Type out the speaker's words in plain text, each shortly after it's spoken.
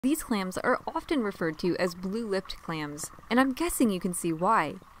These clams are often referred to as blue-lipped clams, and I'm guessing you can see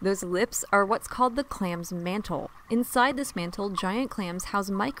why. Those lips are what's called the clam's mantle. Inside this mantle, giant clams house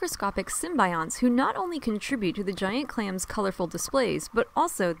microscopic symbionts who not only contribute to the giant clam's colorful displays, but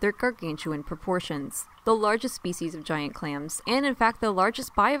also their gargantuan proportions. The largest species of giant clams, and in fact the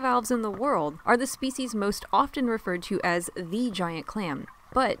largest bivalves in the world, are the species most often referred to as the giant clam.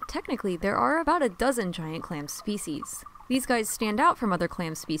 But technically, there are about a dozen giant clam species. These guys stand out from other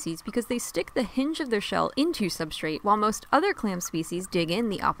clam species because they stick the hinge of their shell into substrate, while most other clam species dig in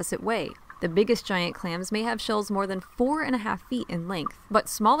the opposite way. The biggest giant clams may have shells more than 4.5 feet in length, but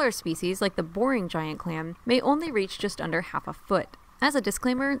smaller species like the boring giant clam may only reach just under half a foot. As a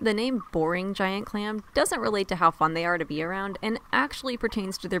disclaimer, the name boring giant clam doesn't relate to how fun they are to be around and actually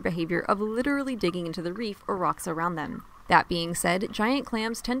pertains to their behavior of literally digging into the reef or rocks around them. That being said, giant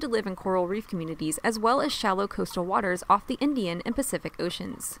clams tend to live in coral reef communities as well as shallow coastal waters off the Indian and Pacific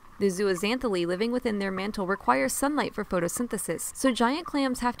Oceans. The zooxanthellae living within their mantle require sunlight for photosynthesis, so giant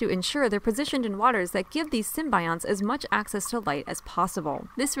clams have to ensure they're positioned in waters that give these symbionts as much access to light as possible.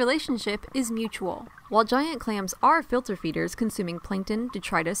 This relationship is mutual. While giant clams are filter feeders, consuming plankton,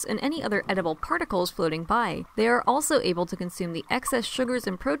 detritus, and any other edible particles floating by, they are also able to consume the excess sugars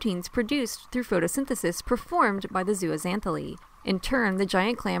and proteins produced through photosynthesis performed by the zooxanthellae. In turn, the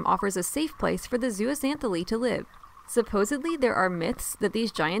giant clam offers a safe place for the zooxanthellae to live. Supposedly, there are myths that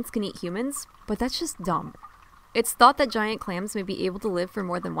these giants can eat humans, but that's just dumb. It's thought that giant clams may be able to live for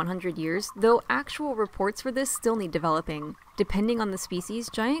more than 100 years, though actual reports for this still need developing. Depending on the species,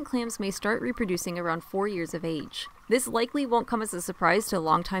 giant clams may start reproducing around 4 years of age. This likely won't come as a surprise to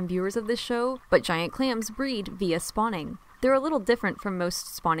longtime viewers of this show, but giant clams breed via spawning. They're a little different from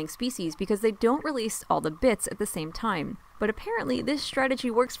most spawning species because they don't release all the bits at the same time. But apparently this strategy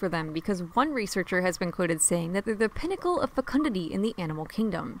works for them because one researcher has been quoted saying that they're the pinnacle of fecundity in the animal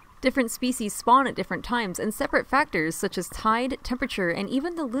kingdom. Different species spawn at different times, and separate factors such as tide, temperature, and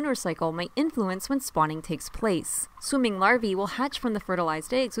even the lunar cycle might influence when spawning takes place. Swimming larvae will hatch from the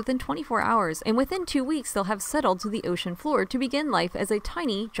fertilized eggs within 24 hours, and within 2 weeks they'll have settled to the ocean floor to begin life as a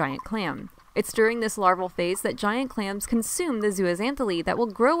tiny giant clam. It's during this larval phase that giant clams consume the zooxanthellae that will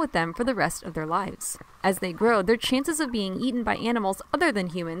grow with them for the rest of their lives. As they grow, their chances of being eaten by animals other than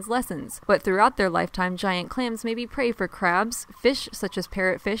humans lessens, but throughout their lifetime, giant clams may be prey for crabs, fish such as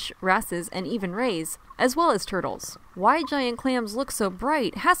parrotfish, wrasses, and even rays, as well as turtles. Why giant clams look so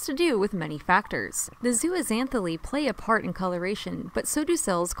bright has to do with many factors. The zooxanthellae play a part in coloration, but so do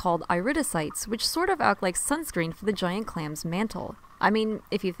cells called iridocytes, which sort of act like sunscreen for the giant clam's mantle. I mean,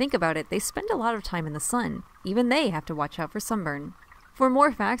 if you think about it, they spend a lot of time in the sun. Even they have to watch out for sunburn. For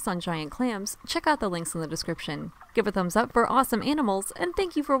more facts on giant clams, check out the links in the description. Give a thumbs up for awesome animals, and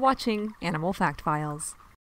thank you for watching Animal Fact Files.